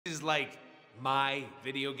is like my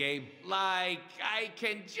video game. Like, I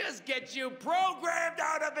can just get you programmed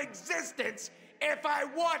out of existence if I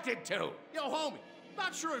wanted to. Yo, homie,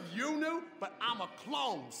 not sure if you knew, but I'm a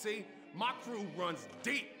clone, see? My crew runs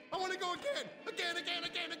deep. I want to go again.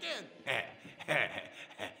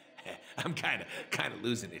 I'm kind of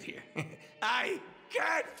losing it here. I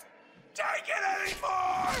can't take it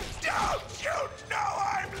anymore! Don't you know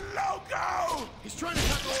I'm loco? He's trying to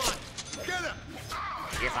cut the line. Get him!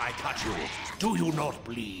 If I cut you, do you not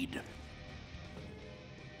bleed?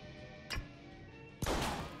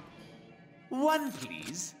 One,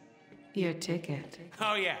 please. Your ticket.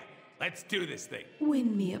 Oh yeah, let's do this thing.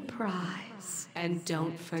 Win me a prize. And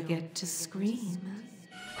don't forget to scream.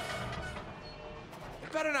 There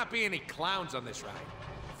better not be any clowns on this ride.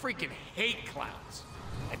 I freaking hate clowns.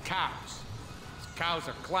 And cows. 'Cause cows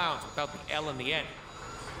are clowns without the L in the end.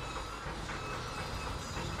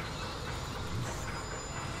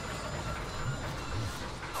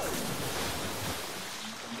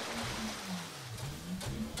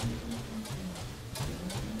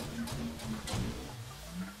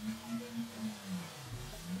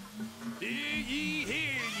 Hear ye,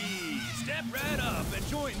 hear ye! Step right up and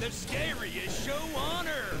join the scariest show on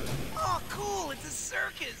Earth! Oh, cool, it's a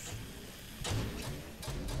circus!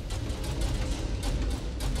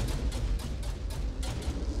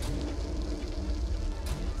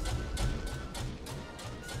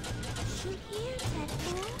 Shoot here,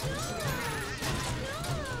 Deadpool.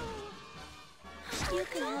 No! You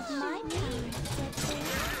can have my powers, Deadpool.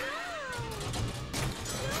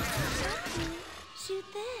 No! Shoot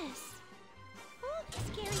this. Oh,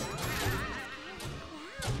 scary.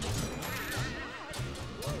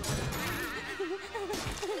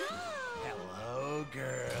 Hello,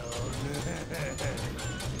 girl.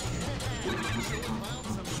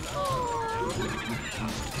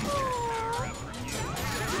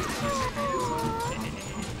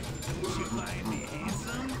 Don't you find me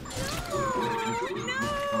handsome? No!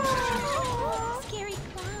 Scary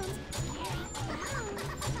clowns. Scary clowns.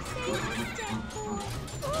 Save us, Deadpool.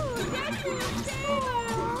 Ooh, Deadpool, save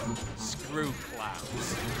us! Screw clowns.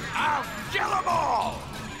 I'll kill them all!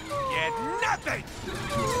 Get nothing!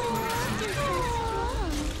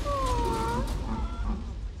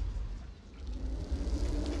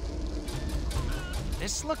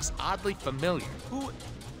 This looks oddly familiar.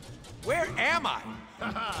 Where am I?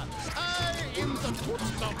 I am the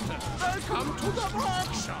Tooth Doctor. Welcome to the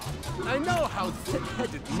workshop. I know how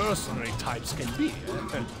thick-headed mercenary types can be.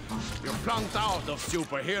 You flunked out of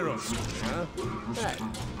superhero school, huh?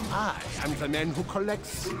 Well, I am the man who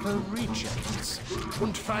collects the rejects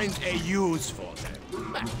and finds a use for them.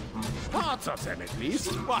 Well, parts of them, at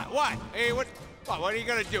least. What? Hey, what are you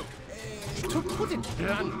gonna do? To put it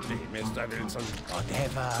bluntly, Mr. Wilson,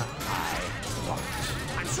 whatever I want.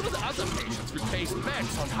 I'm sure the other patients will place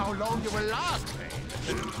bets on how long you will last,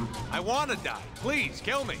 mate. I wanna die. Please,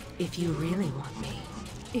 kill me. If you really want me,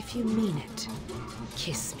 if you mean it,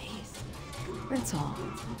 kiss me. That's all.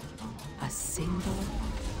 A single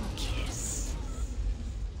kiss.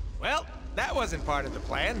 Well, that wasn't part of the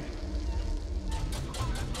plan.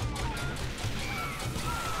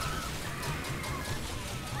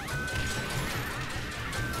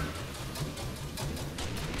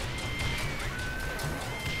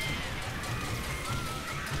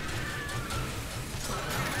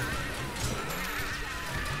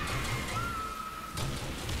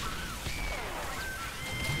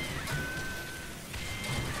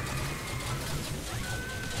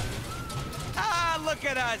 Look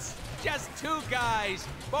at us! Just two guys,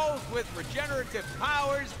 both with regenerative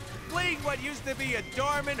powers, fleeing what used to be a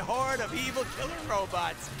dormant horde of evil killer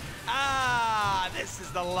robots. Ah, this is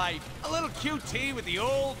the life. A little QT with the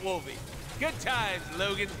old Wolvie. Good times,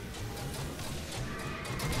 Logan.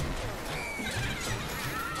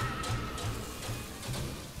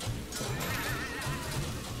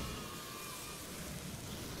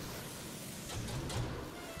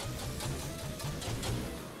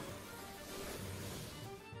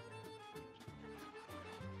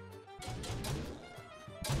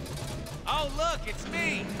 Oh, look, it's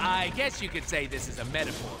me! I guess you could say this is a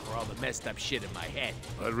metaphor for all the messed up shit in my head.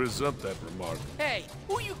 I resent that remark. Hey,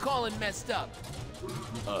 who you calling messed up?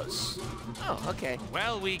 Us. Oh, okay.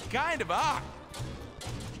 Well, we kind of are.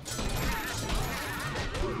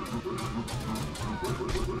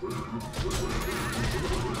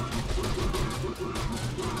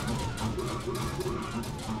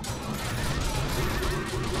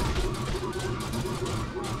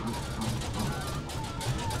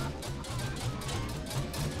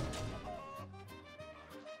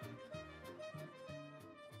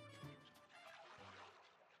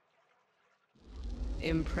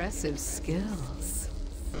 Impressive skills.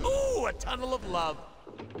 Ooh, a tunnel of love.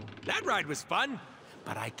 That ride was fun,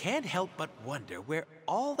 but I can't help but wonder where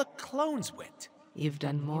all the clones went. You've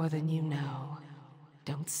done more than you know.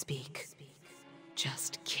 Don't speak.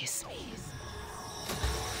 Just kiss me.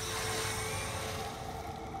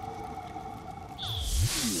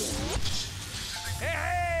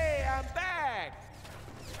 Hey, I'm back!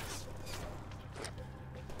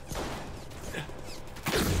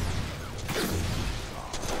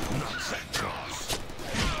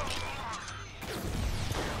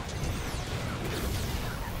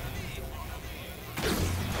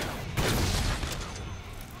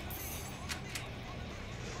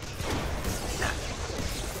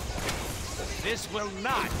 This will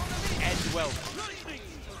not end well.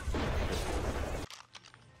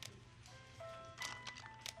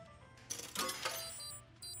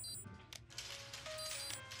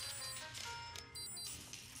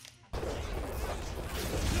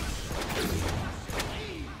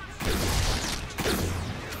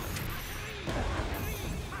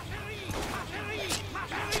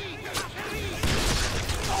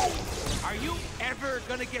 Are you ever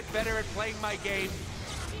gonna get better at playing my game?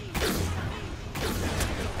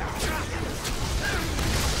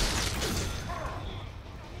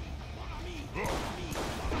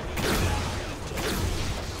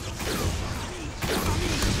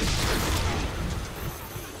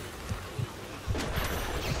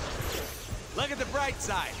 Look at the bright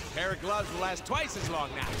side. A pair of gloves will last twice as long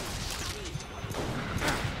now.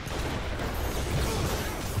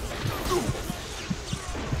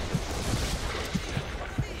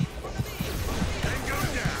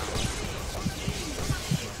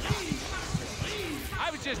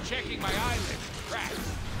 I was just checking my eyelids. Cracked.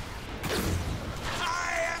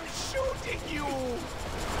 I am shooting you!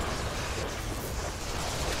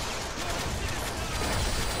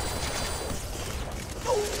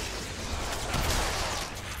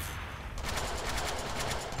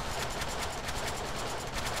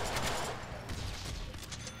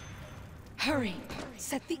 Hurry!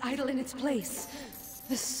 Set the idol in its place.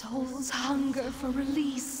 The soul's hunger for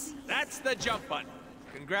release. That's the jump button.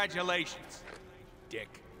 Congratulations, Dick.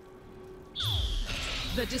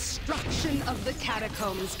 The destruction of the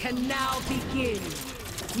catacombs can now begin.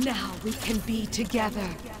 Now we can be together.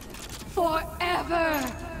 Forever!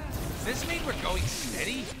 Does this mean we're going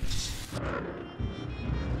steady?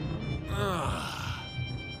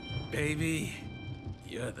 Baby,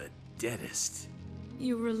 you're the deadest.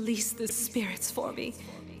 You release the spirits for me.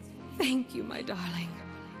 Thank you, my darling.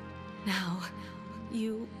 Now,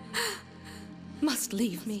 you must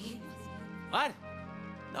leave me. What?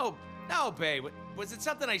 No, babe. Was it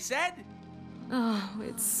something I said? Oh,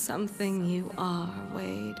 it's something you are,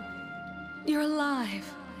 Wade. You're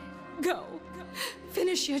alive. Go.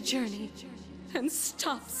 Finish your journey. And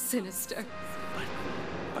stop Sinister.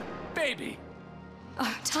 But baby!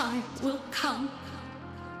 Our time will come.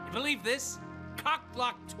 You believe this?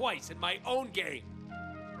 Cock-blocked twice in my own game.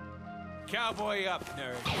 Cowboy up,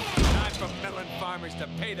 nerd. Time for melon farmers to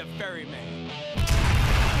pay the ferryman.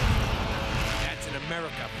 That's an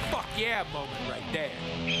America fuck yeah moment right there.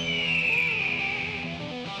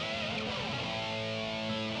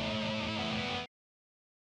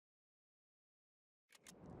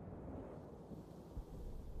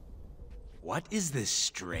 What is this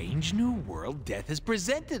strange new world Death has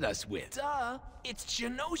presented us with? Duh, it's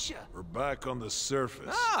Genosha. We're back on the surface.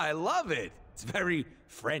 Ah, I love it. It's very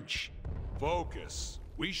French. Focus.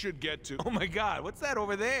 We should get to... Oh my God, what's that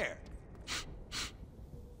over there?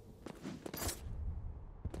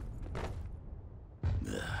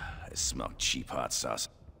 I smell cheap hot sauce.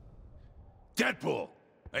 Deadpool!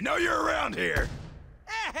 I know you're around here!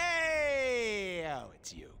 Hey! Oh,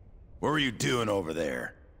 it's you. What were you doing over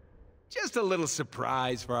there? Just a little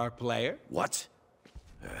surprise for our player. What?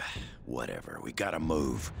 Whatever, we gotta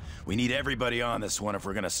move. We need everybody on this one if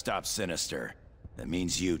we're gonna stop Sinister. That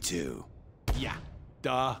means you too. Yeah,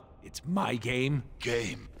 duh. It's my game.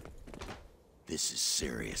 Game. This is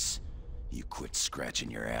serious. You quit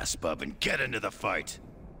scratching your ass, bub, and get into the fight!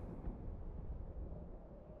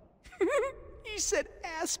 You said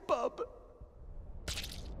ass bub.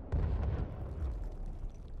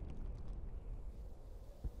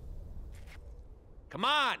 Come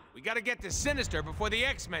on, we gotta get to Sinister before the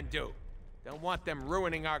X-Men do. Don't want them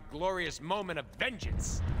ruining our glorious moment of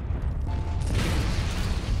vengeance.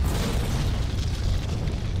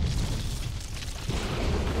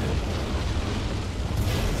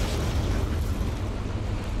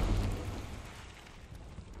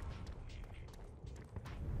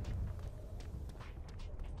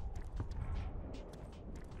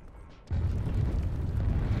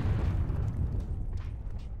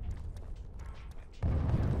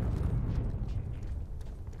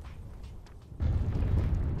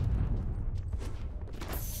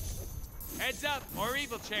 Heads up, more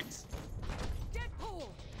evil chicks. Deadpool!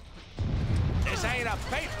 This ain't a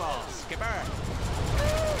paintball, Skipper.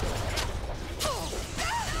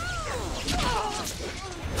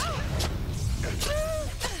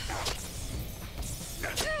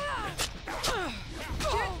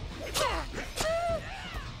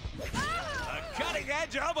 A cutting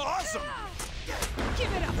edge of awesome.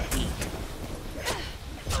 Give it up!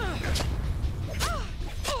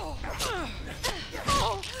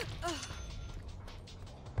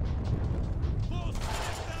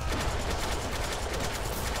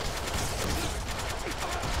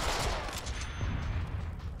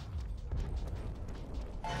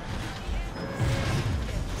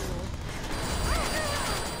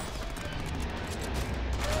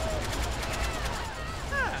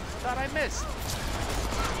 Thought I missed.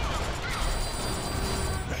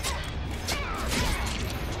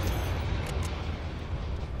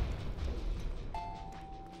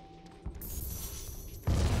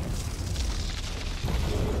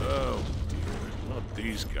 Oh, dear. Not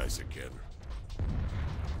these guys again.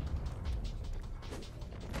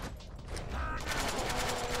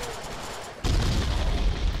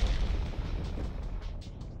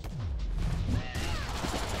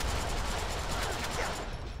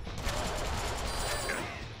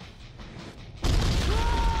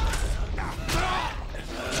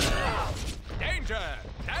 Danger!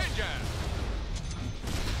 Danger!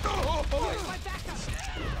 Oh, Where's my backup?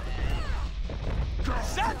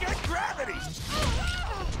 second gravity!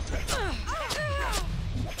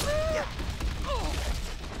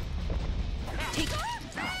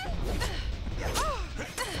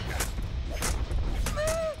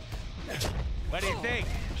 What do you think?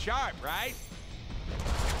 Sharp, right?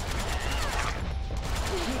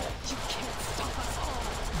 You can't stop us all!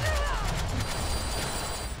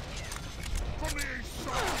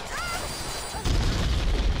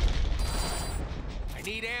 I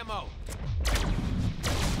need ammo.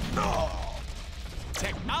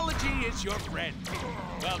 Technology is your friend.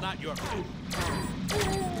 Well, not your friend.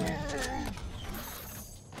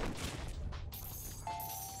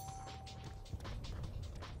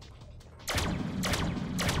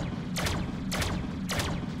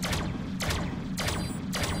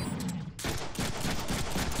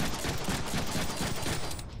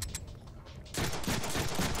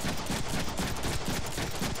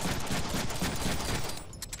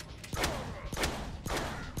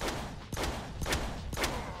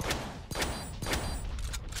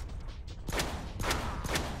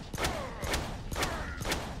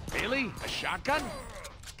 Really? A shotgun?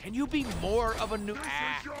 Can you be more of a new...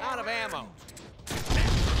 out of ammo.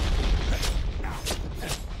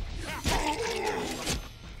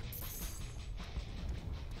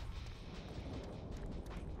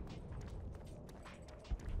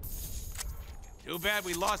 Too bad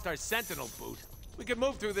we lost our sentinel boot. We could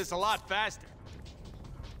move through this a lot faster.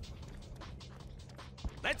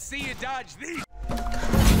 Let's see you dodge these.